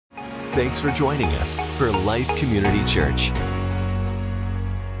Thanks for joining us for Life Community Church.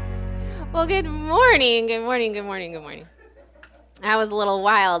 Well, good morning. That was a little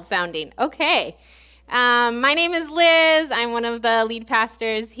wild sounding. Okay. My name is Liz. I'm one of the lead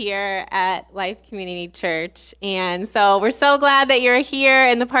pastors here at Life Community Church. And so we're so glad that you're here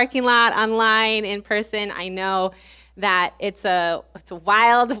in the parking lot, online, in person. I know that it's a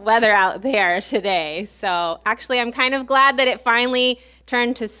wild weather out there today. So actually, I'm kind of glad that it finally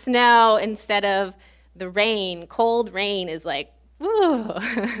turned to snow instead of the rain. Cold rain is like, ooh.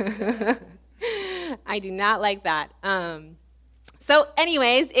 I do not like that. So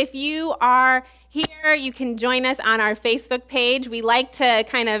anyways, if you are here, you can join us on our Facebook page. We like to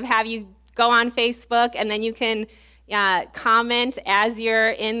kind of have you go on Facebook, and then you can comment as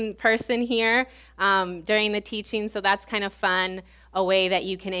you're in person here during the teaching. So that's kind of fun, a way that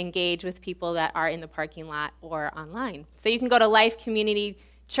you can engage with people that are in the parking lot or online. So you can go to Life Community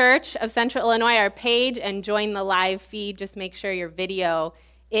Church of Central Illinois, our page, and join the live feed. Just make sure your video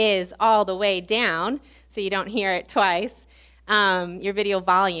is all the way down so you don't hear it twice, your video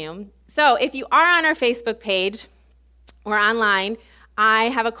volume. So if you are on our Facebook page or online, I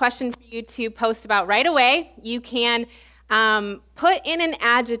have a question for you to post about right away. You can put in an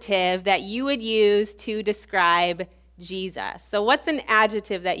adjective that you would use to describe Jesus. So what's an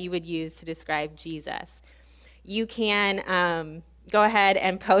adjective that you would use to describe Jesus? You can go ahead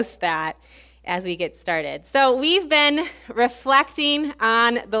and post that as we get started. So we've been reflecting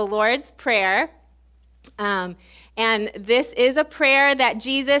on the Lord's Prayer. And this is a prayer that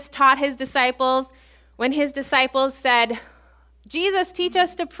Jesus taught his disciples when his disciples said, Jesus, teach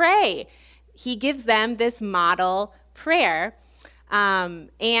us to pray. He gives them this model prayer.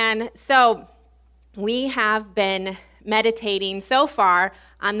 And so we have been meditating so far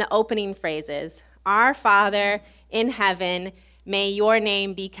on the opening phrases. Our Father in heaven, may your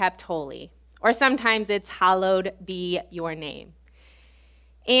name be kept holy. Or sometimes it's hallowed be your name.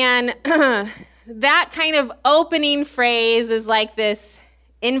 And that kind of opening phrase is like this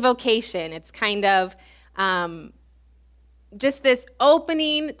invocation. It's kind of just this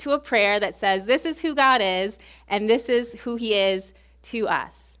opening to a prayer that says, this is who God is, and this is who he is to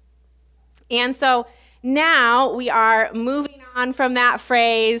us. And so now we are moving on from that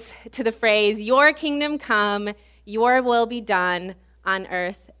phrase to the phrase, your kingdom come, your will be done on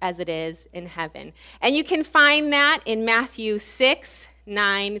earth as it is in heaven. And you can find that in Matthew 6,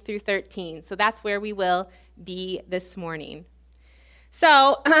 9 through 13. So that's where we will be this morning.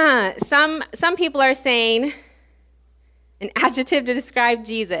 So some people are saying an adjective to describe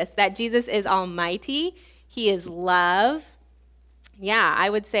Jesus, that Jesus is almighty, he is love. Yeah,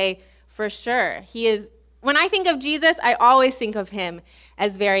 I would say for sure. He is, when I think of Jesus, I always think of him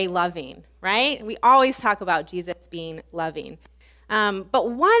as very loving, right? We always talk about Jesus being loving.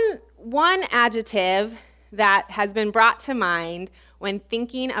 But one adjective that has been brought to mind when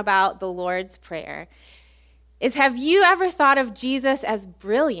thinking about the Lord's Prayer is, have you ever thought of Jesus as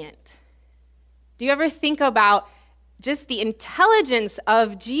brilliant? Do you ever think about just the intelligence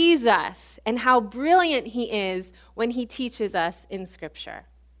of Jesus and how brilliant he is when he teaches us in Scripture?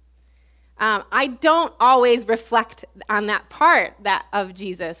 I don't always reflect on that part of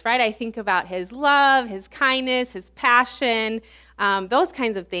Jesus, right? I think about his love, his kindness, his passion, those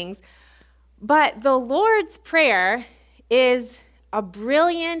kinds of things. But the Lord's Prayer is a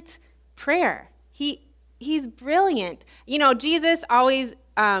brilliant prayer. He's brilliant. You know, Jesus always,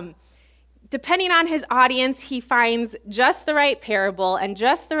 depending on his audience, he finds just the right parable and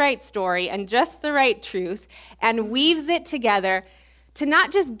just the right story and just the right truth and weaves it together to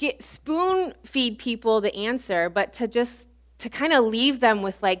not just spoon feed people the answer, but to kind of leave them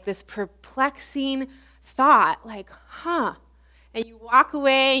with like this perplexing thought, like, and you walk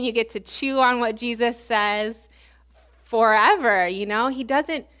away and you get to chew on what Jesus says forever, you know? He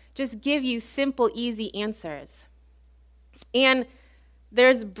doesn't just give you simple, easy answers. And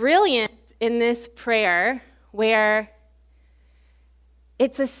there's brilliance in this prayer where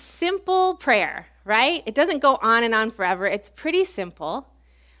it's a simple prayer, right? It doesn't go on and on forever. It's pretty simple,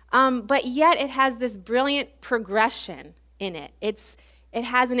 but yet it has this brilliant progression in it. It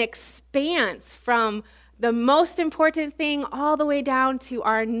has an expanse from the most important thing all the way down to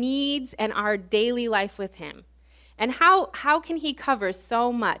our needs and our daily life with him. And how can he cover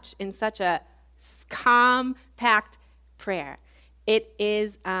so much in such a compact prayer? It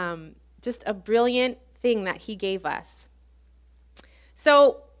is just a brilliant thing that he gave us.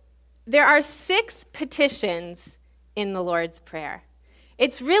 So there are 6 petitions in the Lord's Prayer.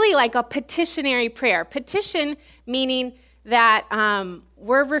 It's really like a petitionary prayer. Petition meaning that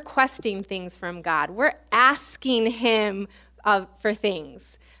we're requesting things from God. We're asking him for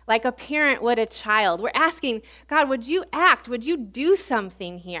things. like a parent would a child. We're asking, God, would you act? Would you do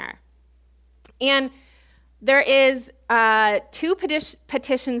something here? And there is two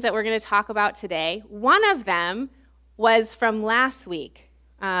petitions that we're going to talk about today. One of them was from last week,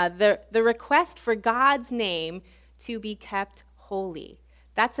 the request for God's name to be kept holy.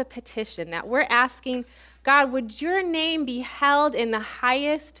 That's a petition that we're asking, God, would your name be held in the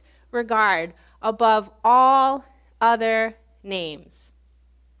highest regard above all other names?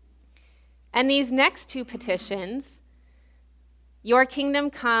 And these next two petitions, your kingdom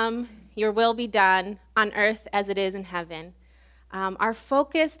come, your will be done on earth as it is in heaven, are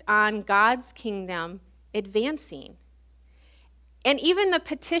focused on God's kingdom advancing. And even the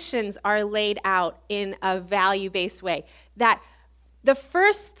petitions are laid out in a value-based way. That the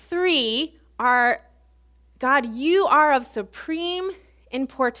first three are, God, you are of supreme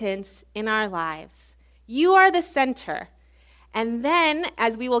importance in our lives. You are the center. And then,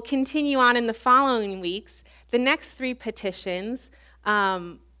 as we will continue on in the following weeks, the next three petitions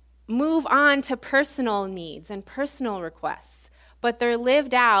move on to personal needs and personal requests, but they're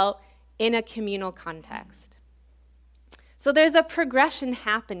lived out in a communal context. So there's a progression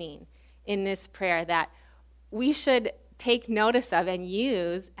happening in this prayer that we should take notice of and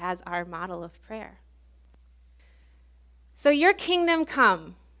use as our model of prayer. So your kingdom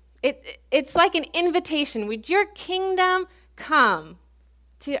come. It's like an invitation. Would your kingdom come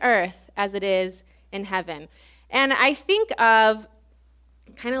to earth as it is in heaven? And I think of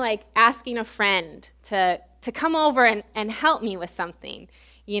kind of like asking a friend to come over and help me with something,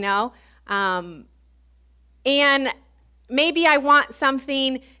 you know? And maybe I want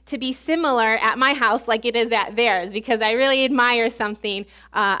something to be similar at my house like it is at theirs because I really admire something,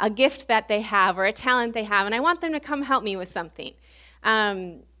 a gift that they have or a talent they have, and I want them to come help me with something.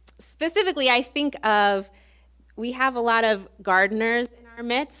 Specifically, I think of, we have a lot of gardeners in our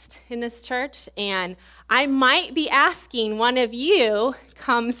midst in this church, and I might be asking one of you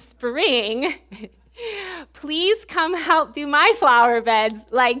come spring, please come help do my flower beds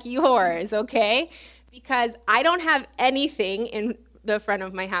like yours, okay? Because I don't have anything in the front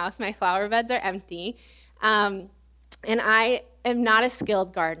of my house. My flower beds are empty, and I am not a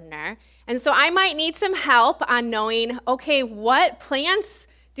skilled gardener. And so I might need some help on knowing, okay, what plants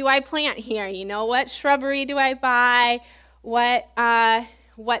do I plant here? You know, what shrubbery do I buy? What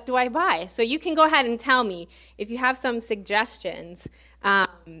do I buy? So you can go ahead and tell me if you have some suggestions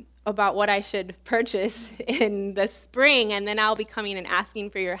about what I should purchase in the spring, and then I'll be coming and asking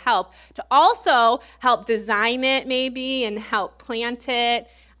for your help to also help design it maybe and help plant it,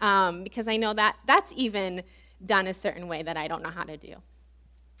 because I know that that's even done a certain way that I don't know how to do.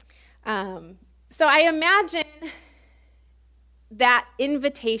 So I imagine that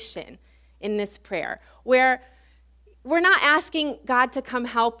invitation in this prayer where we're not asking God to come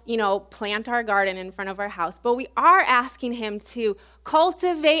help, plant our garden in front of our house, but we are asking him to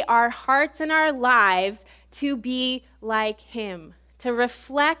cultivate our hearts and our lives to be like him, to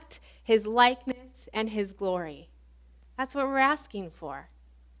reflect his likeness and his glory. That's what we're asking for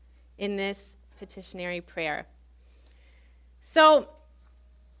in this petitionary prayer. So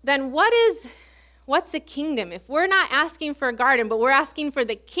then what's a kingdom? If we're not asking for a garden, but we're asking for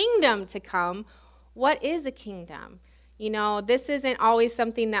the kingdom to come, what is a kingdom? This isn't always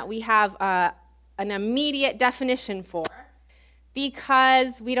something that we have an immediate definition for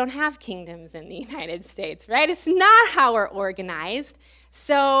because we don't have kingdoms in the United States, right? It's not how we're organized.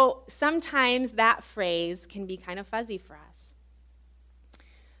 So sometimes that phrase can be kind of fuzzy for us.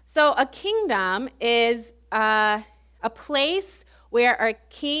 So a kingdom is a place where a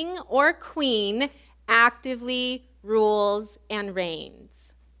king or queen actively rules and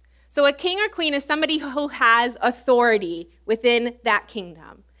reigns. So a king or queen is somebody who has authority within that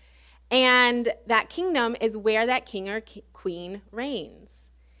kingdom. And that kingdom is where that king or queen reigns.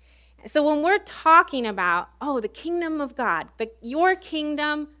 So when we're talking about, the kingdom of God, your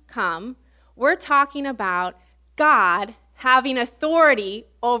kingdom come, we're talking about God having authority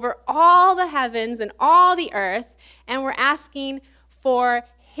over all the heavens and all the earth, and we're asking for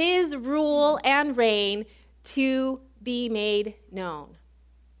his rule and reign to be made known.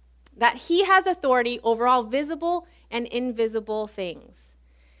 That he has authority over all visible and invisible things.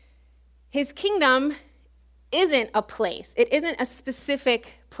 His kingdom isn't a place. It isn't a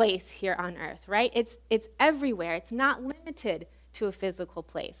specific place here on earth, right? It's everywhere. It's not limited to a physical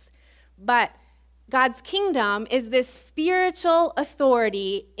place. But God's kingdom is this spiritual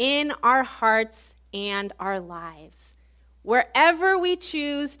authority in our hearts and our lives. Wherever we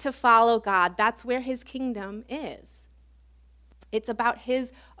choose to follow God, that's where his kingdom is. It's about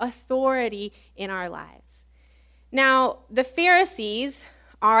his authority in our lives. Now, the Pharisees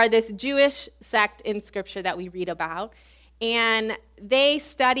are this Jewish sect in Scripture that we read about, and they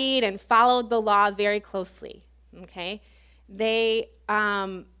studied and followed the law very closely, okay? They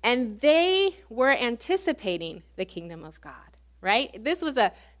were anticipating the kingdom of God, right? This was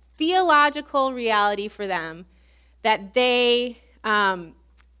a theological reality for them that they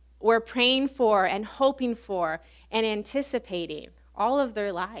were praying for and hoping for and anticipating all of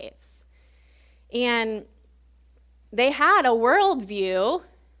their lives. And they had a worldview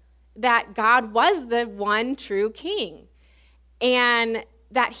that God was the one true king and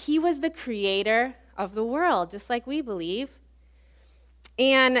that he was the creator of the world, just like we believe.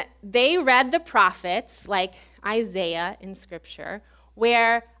 And they read the prophets like Isaiah in Scripture,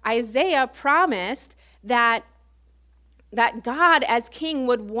 where Isaiah promised that God as king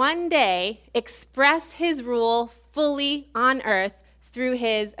would one day express his rule fully on earth through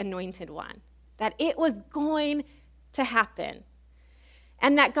his anointed one, that it was going to happen.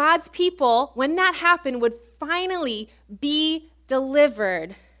 And that God's people, when that happened, would finally be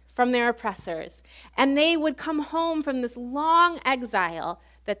delivered from their oppressors, and they would come home from this long exile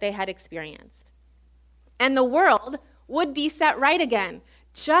that they had experienced. And the world would be set right again,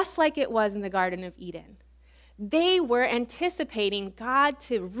 just like it was in the Garden of Eden. They were anticipating God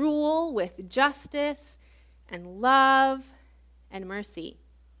to rule with justice and love and mercy.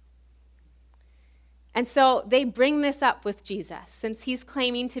 And so they bring this up with Jesus. Since he's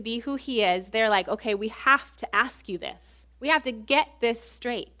claiming to be who he is, they're like, okay, we have to ask you this. We have to get this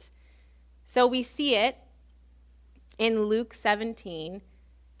straight. So we see it in Luke 17,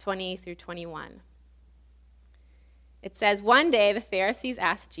 20 through 21. It says, one day the Pharisees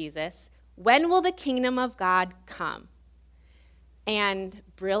asked Jesus, when will the kingdom of God come? And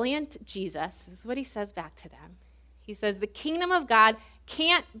brilliant Jesus, this is what he says back to them. He says, the kingdom of God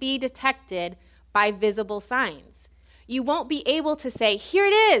can't be detected by visible signs. You won't be able to say, here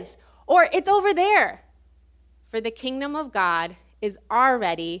it is, or it's over there. For the kingdom of God is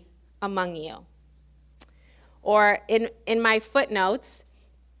already among you. Or in my footnotes,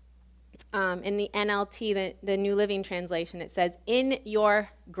 in the NLT, the New Living Translation, it says, in your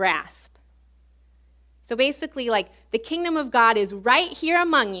grasp. So basically, like, the kingdom of God is right here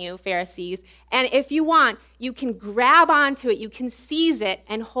among you, Pharisees, and if you want, you can grab onto it, you can seize it,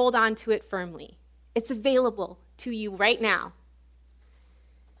 and hold onto it firmly. It's available to you right now.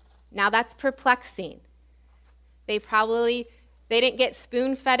 Now that's perplexing. They didn't get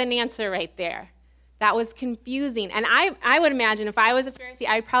spoon-fed an answer right there. That was confusing. And I would imagine if I was a Pharisee,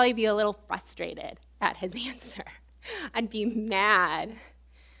 I'd probably be a little frustrated at his answer. I'd be mad.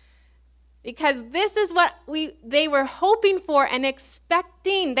 Because this is what they were hoping for and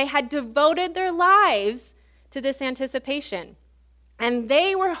expecting. They had devoted their lives to this anticipation. And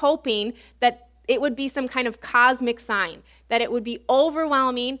they were hoping that it would be some kind of cosmic sign, that it would be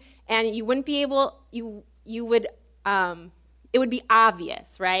overwhelming and you wouldn't be able, it would be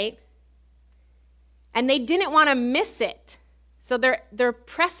obvious, right? And they didn't want to miss it. So they're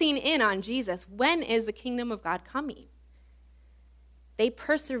pressing in on Jesus. When is the kingdom of God coming? They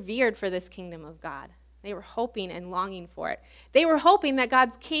persevered for this kingdom of God. They were hoping and longing for it. They were hoping that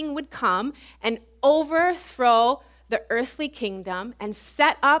God's king would come and overthrow the earthly kingdom and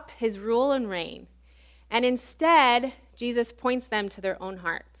set up his rule and reign. And instead, Jesus points them to their own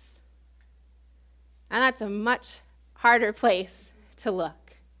hearts. And that's a much harder place to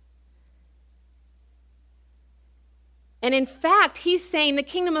look. And in fact, he's saying the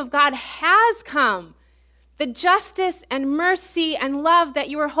kingdom of God has come. The justice and mercy and love that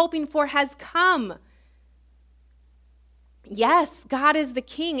you were hoping for has come. Yes, God is the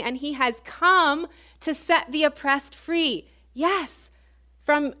king, and he has come to set the oppressed free. Yes,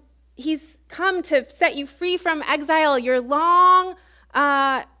 he's come to set you free from exile, your long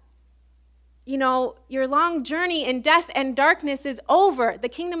journey in death and darkness is over. The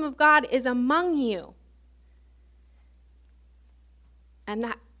kingdom of God is among you. And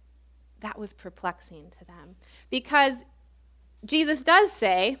that was perplexing to them. Because Jesus does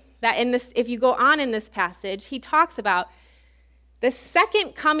say that if you go on in this passage, he talks about the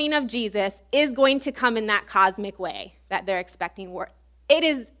second coming of Jesus is going to come in that cosmic way that they're expecting.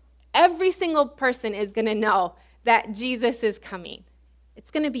 Every single person is going to know that Jesus is coming.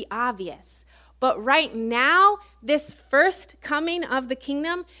 It's going to be obvious. But right now, this first coming of the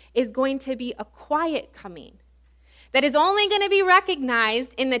kingdom is going to be a quiet coming that is only going to be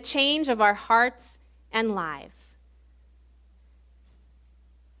recognized in the change of our hearts and lives.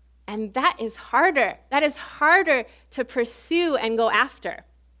 And that is harder. That is harder to pursue and go after.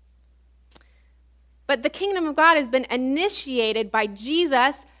 But the kingdom of God has been initiated by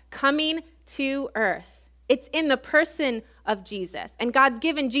Jesus coming to earth. It's in the person of Jesus. And God's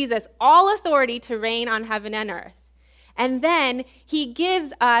given Jesus all authority to reign on heaven and earth. And then he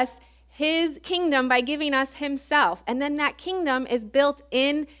gives us his kingdom by giving us himself. And then that kingdom is built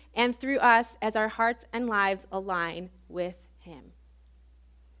in and through us as our hearts and lives align with him.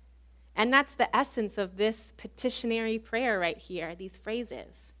 And that's the essence of this petitionary prayer right here, these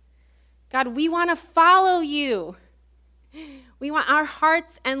phrases. God, we want to follow you. We want our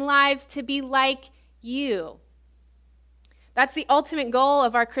hearts and lives to be like you. That's the ultimate goal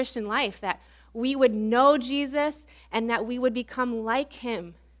of our Christian life, that we would know Jesus and that we would become like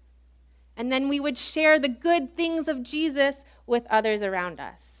him. And then we would share the good things of Jesus with others around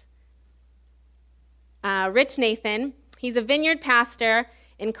us. Rich Nathan, he's a vineyard pastor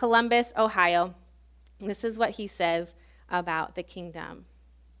in Columbus, Ohio. This is what he says about the kingdom.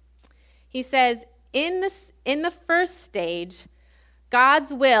 He says, in the first stage,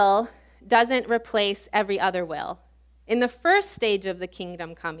 God's will doesn't replace every other will. In the first stage of the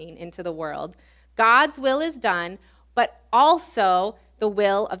kingdom coming into the world, God's will is done, but also the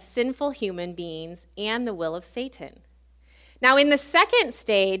will of sinful human beings and the will of Satan. Now, in the second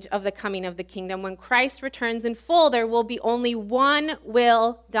stage of the coming of the kingdom, when Christ returns in full, there will be only one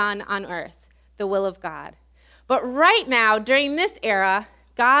will done on earth, the will of God. But right now, during this era,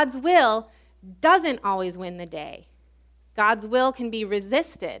 God's will doesn't always win the day. God's will can be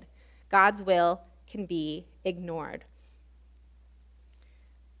resisted. God's will can be ignored.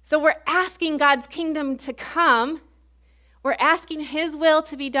 So we're asking God's kingdom to come. We're asking his will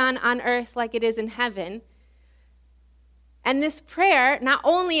to be done on earth like it is in heaven. And this prayer, not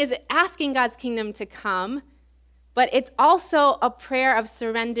only is it asking God's kingdom to come, but it's also a prayer of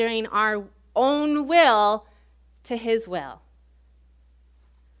surrendering our own will to his will.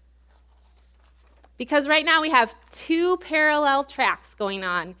 Because right now we have two parallel tracks going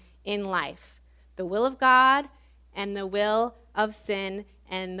on in life: the will of God and the will of sin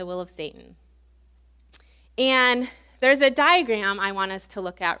and the will of Satan. And there's a diagram I want us to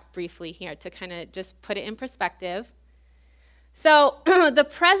look at briefly here to kind of just put it in perspective. So the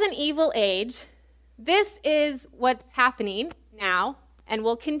present evil age, this is what's happening now and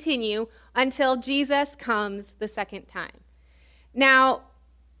will continue until Jesus comes the second time. Now,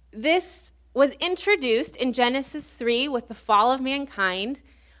 this was introduced in Genesis 3 with the fall of mankind,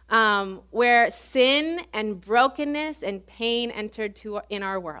 where sin and brokenness and pain entered in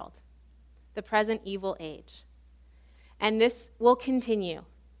our world, the present evil age. And this will continue.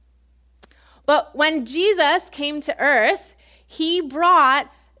 But when Jesus came to earth, he brought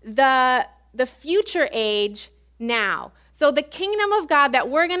the future age now. So the kingdom of God that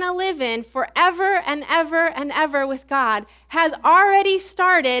we're going to live in forever and ever and ever with God has already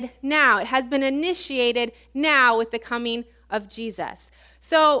started now. It has been initiated now with the coming of Jesus.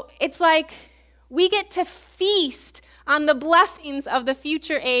 So it's like we get to feast on the blessings of the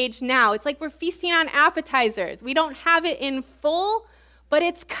future age now. It's like we're feasting on appetizers. We don't have it in full, but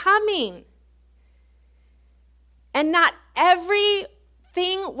it's coming. And not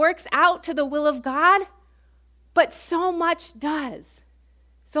everything works out to the will of God, but so much does.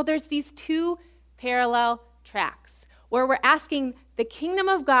 So there's these two parallel tracks where we're asking the kingdom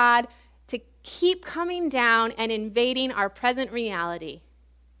of God to keep coming down and invading our present reality.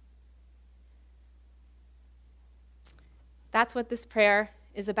 That's what this prayer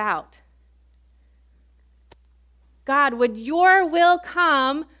is about. God, would your will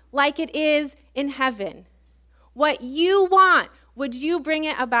come like it is in heaven? What you want, would you bring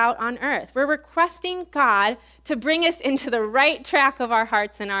it about on earth? We're requesting God to bring us into the right track of our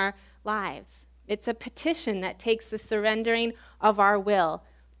hearts and our lives. It's a petition that takes the surrendering of our will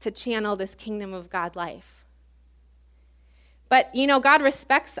to channel this kingdom of God life. But, God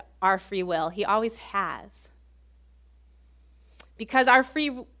respects our free will. He always has. Because our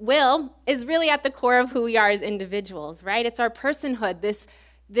free will is really at the core of who we are as individuals, right? It's our personhood, this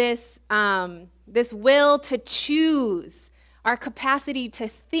will to choose, our capacity to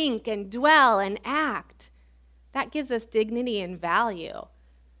think and dwell and act. That gives us dignity and value.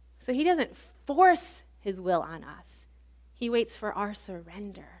 So he doesn't force his will on us. He waits for our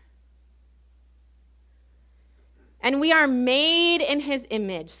surrender. And we are made in his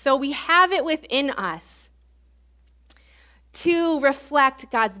image, so we have it within us to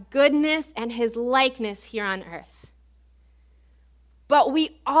reflect God's goodness and his likeness here on earth. But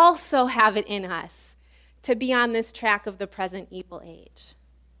we also have it in us to be on this track of the present evil age,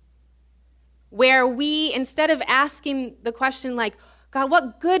 where we, instead of asking the question like, God,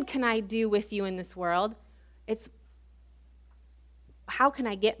 what good can I do with you in this world? It's, how can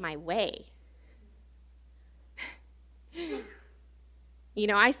I get my way?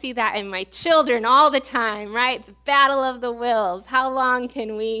 I see that in my children all the time, right? The battle of the wills. How long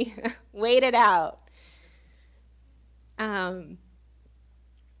can we wait it out?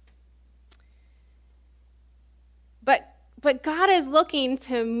 But God is looking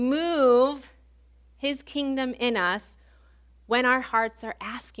to move his kingdom in us when our hearts are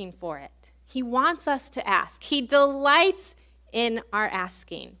asking for it. He wants us to ask. He delights in our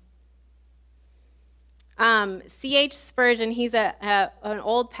asking. C.H. Spurgeon, he's an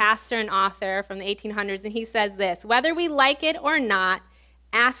old pastor and author from the 1800s, and he says this: whether we like it or not,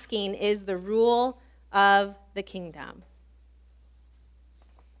 asking is the rule of the kingdom.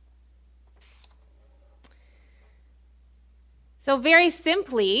 So very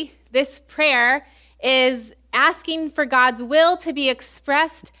simply, this prayer is asking for God's will to be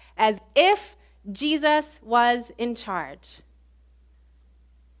expressed as if Jesus was in charge.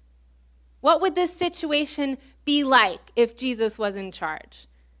 What would this situation be like if Jesus was in charge?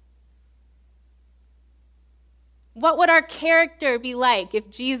 What would our character be like if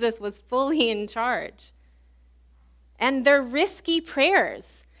Jesus was fully in charge? And they're risky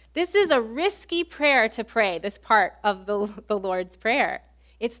prayers. This is a risky prayer to pray, this part of the Lord's Prayer.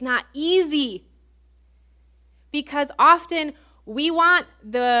 It's not easy because often we want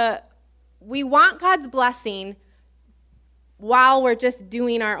God's blessing while we're just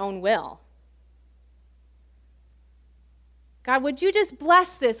doing our own will. God, would you just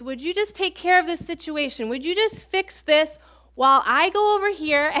bless this? Would you just take care of this situation? Would you just fix this while I go over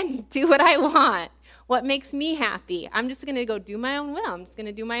here and do what I want? What makes me happy? I'm just going to go do my own will. I'm just going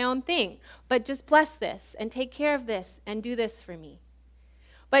to do my own thing. But just bless this and take care of this and do this for me.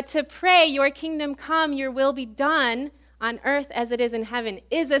 But to pray, your kingdom come, your will be done on earth as it is in heaven,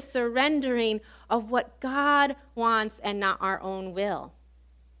 is a surrendering of what God wants and not our own will.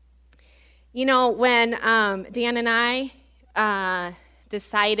 When Dan and I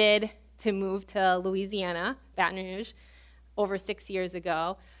decided to move to Louisiana, Baton Rouge, over 6 years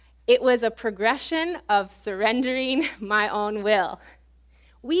ago, it was a progression of surrendering my own will.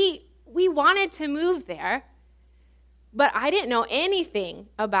 We wanted to move there, but I didn't know anything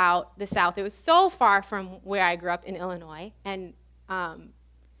about the South. It was so far from where I grew up in Illinois, and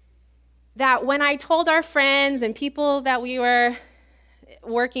that when I told our friends and people that we were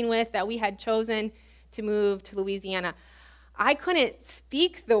working with that we had chosen to move to Louisiana, I couldn't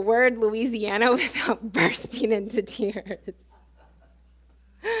speak the word Louisiana without bursting into tears.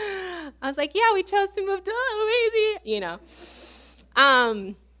 I was like, yeah, we chose to move to Louisiana,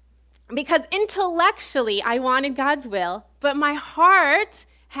 because intellectually I wanted God's will, but my heart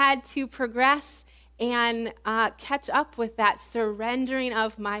had to progress and catch up with that surrendering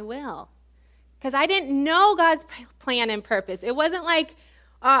of my will, because I didn't know God's plan and purpose. It wasn't like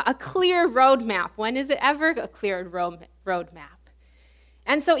a clear roadmap. When is it ever a clear roadmap?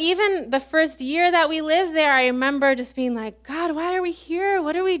 And so even the first year that we lived there, I remember just being like, God, why are we here?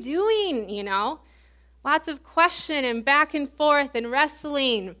 What are we doing? Lots of question and back and forth and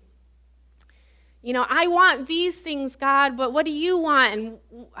wrestling. I want these things, God, but what do you want? And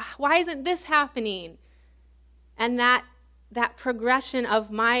why isn't this happening? And that progression of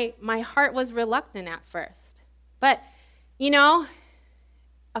my heart was reluctant at first. But,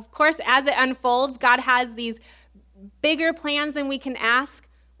 of course, as it unfolds, God has these bigger plans than we can ask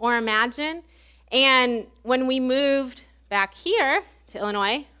or imagine. And when we moved back here to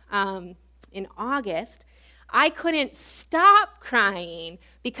Illinois in August, I couldn't stop crying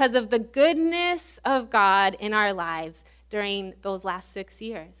because of the goodness of God in our lives during those last 6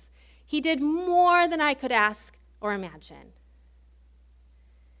 years. He did more than I could ask or imagine.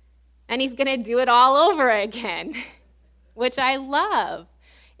 And he's going to do it all over again, which I love.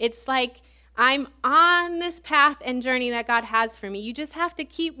 It's like I'm on this path and journey that God has for me. You just have to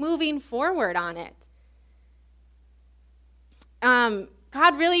keep moving forward on it.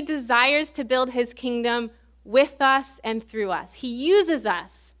 God really desires to build his kingdom with us and through us. He uses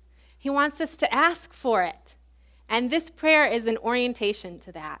us. He wants us to ask for it. And this prayer is an orientation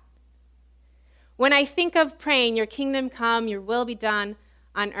to that. When I think of praying, your kingdom come, your will be done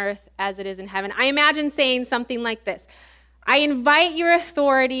on earth as it is in heaven, I imagine saying something like this: I invite your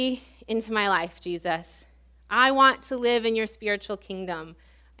authority into my life, Jesus. I want to live in your spiritual kingdom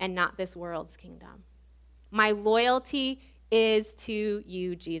and not this world's kingdom. My loyalty is to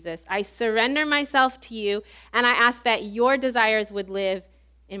you, Jesus. I surrender myself to you, and I ask that your desires would live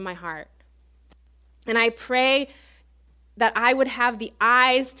in my heart. And I pray that I would have the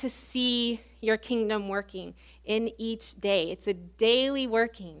eyes to see your kingdom working in each day. It's a daily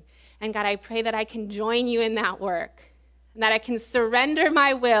working. And God, I pray that I can join you in that work, and that I can surrender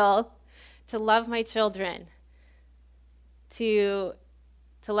my will to love my children, to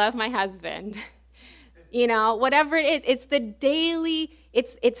to love my husband. Whatever it is, it's the daily,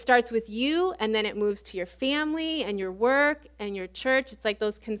 it starts with you, and then it moves to your family and your work and your church. It's like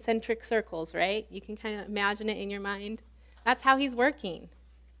those concentric circles, right? You can kind of imagine it in your mind. That's how he's working.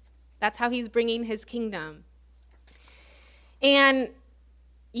 That's how he's bringing his kingdom. And,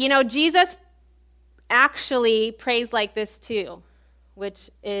 Jesus actually prays like this too, which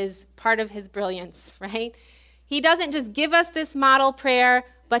is part of his brilliance, right? He doesn't just give us this model prayer,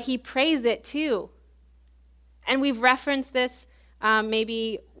 but he prays it too. And we've referenced this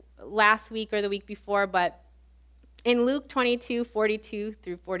maybe last week or the week before, but in Luke 22:42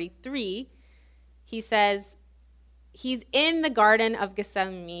 through 43, he says he's in the Garden of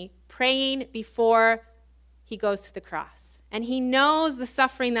Gethsemane praying before he goes to the cross. And he knows the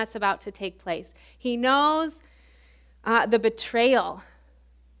suffering that's about to take place. He knows the betrayal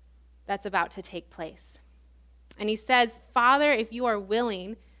that's about to take place. And he says, Father, if you are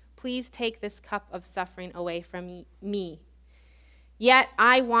willing, please take this cup of suffering away from me. Yet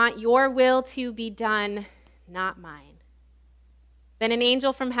I want your will to be done, not mine. Then an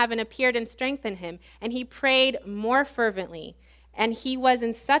angel from heaven appeared and strengthened him, and he prayed more fervently. And he was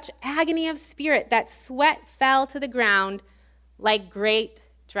in such agony of spirit that sweat fell to the ground like great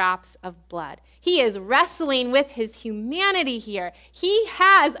drops of blood. He is wrestling with his humanity here. He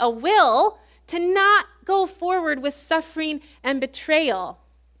has a will to not go forward with suffering and betrayal,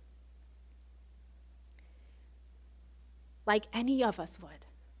 like any of us would.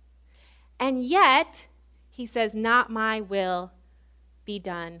 And yet, he says, not my will be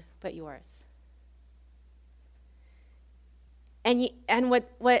done, but yours. And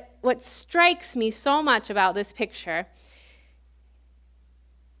what strikes me so much about this picture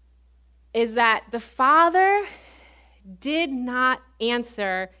is that the Father did not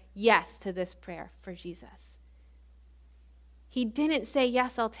answer yes to this prayer for Jesus. He didn't say,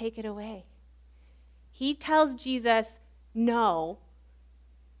 yes, I'll take it away. He tells Jesus no,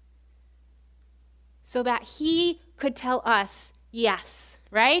 so that he could tell us yes,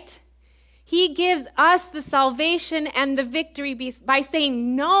 right? He gives us the salvation and the victory by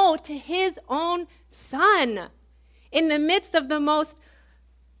saying no to his own son in the midst of the most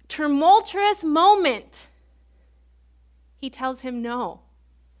tumultuous moment. He tells him no.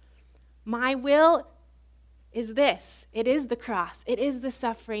 My will is this. It is the cross. It is the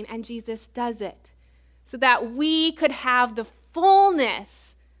suffering, and Jesus does it so that we could have the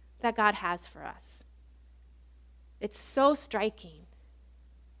fullness that God has for us. It's so striking.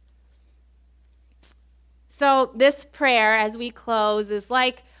 So this prayer, as we close, is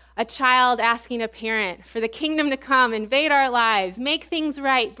like a child asking a parent for the kingdom to come, invade our lives, make things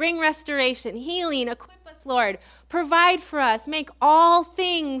right, bring restoration, healing, equip us, Lord, provide for us, make all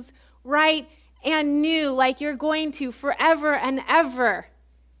things right and new like you're going to forever and ever.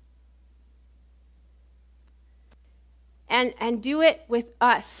 And do it with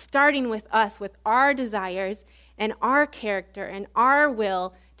us, starting with us, with our desires and our character and our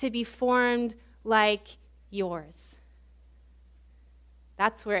will to be formed like yours.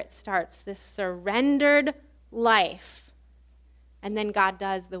 That's where it starts, this surrendered life. And then God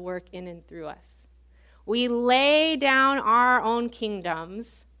does the work in and through us. We lay down our own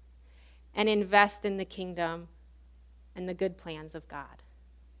kingdoms and invest in the kingdom and the good plans of God.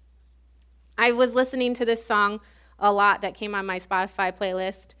 I was listening to this song a lot that came on my Spotify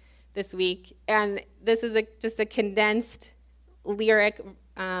playlist this week, and this is just a condensed lyric that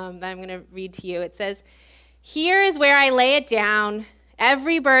I'm going to read to you. It says, "Here is where I lay it down,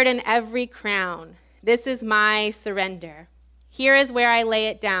 every burden, every crown. This is my surrender. Here is where I lay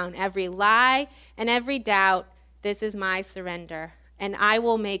it down, every lie and every doubt. This is my surrender. And I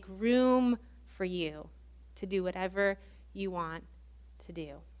will make room for you to do whatever you want to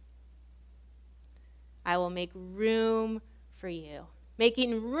do." I will make room for you.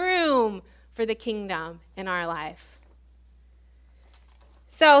 Making room for the kingdom in our life.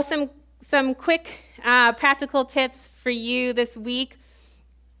 So some quick practical tips for you this week.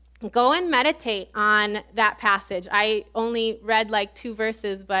 Go and meditate on that passage. I only read like 2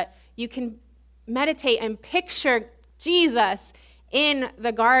 verses, but you can meditate and picture Jesus in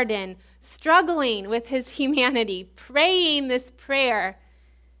the garden, struggling with his humanity, praying this prayer,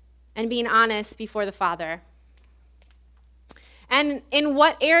 and being honest before the Father. And in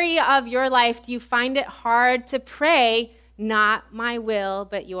what area of your life do you find it hard to pray, not my will,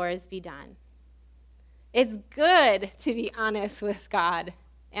 but yours be done? It's good to be honest with God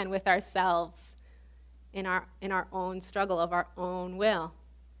and with ourselves in our own struggle of our own will.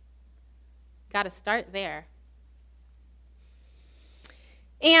 Got to start there.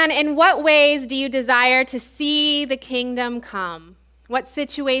 And in what ways do you desire to see the kingdom come? What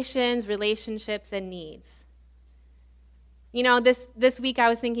situations, relationships, and needs? You know, this week I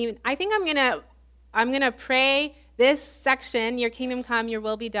was thinking, I think I'm gonna pray this section, your kingdom come, your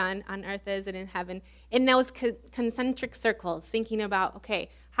will be done on earth as it in heaven, in those concentric circles, thinking about, okay,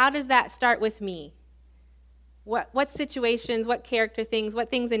 how does that start with me? What situations, what character things,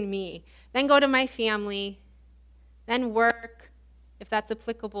 what things in me? Then go to my family, then work, if that's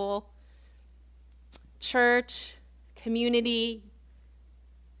applicable, church, community,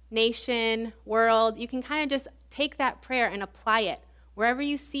 nation, world. You can kind of just take that prayer and apply it wherever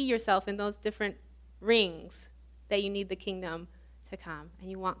you see yourself in those different rings that you need the kingdom to come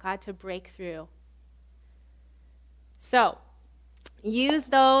and you want God to break through. So use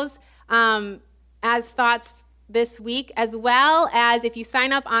those as thoughts this week, as well as if you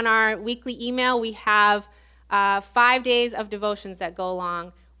sign up on our weekly email, we have 5 days of devotions that go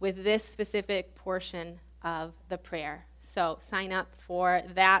along with this specific portion of the prayer. So sign up for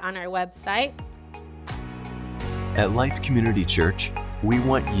that on our website. At Life Community Church, we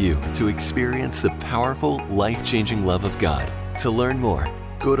want you to experience the powerful, life-changing love of God. To learn more,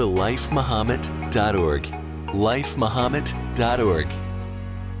 go to lifemahomet.org. lifemahomet.org.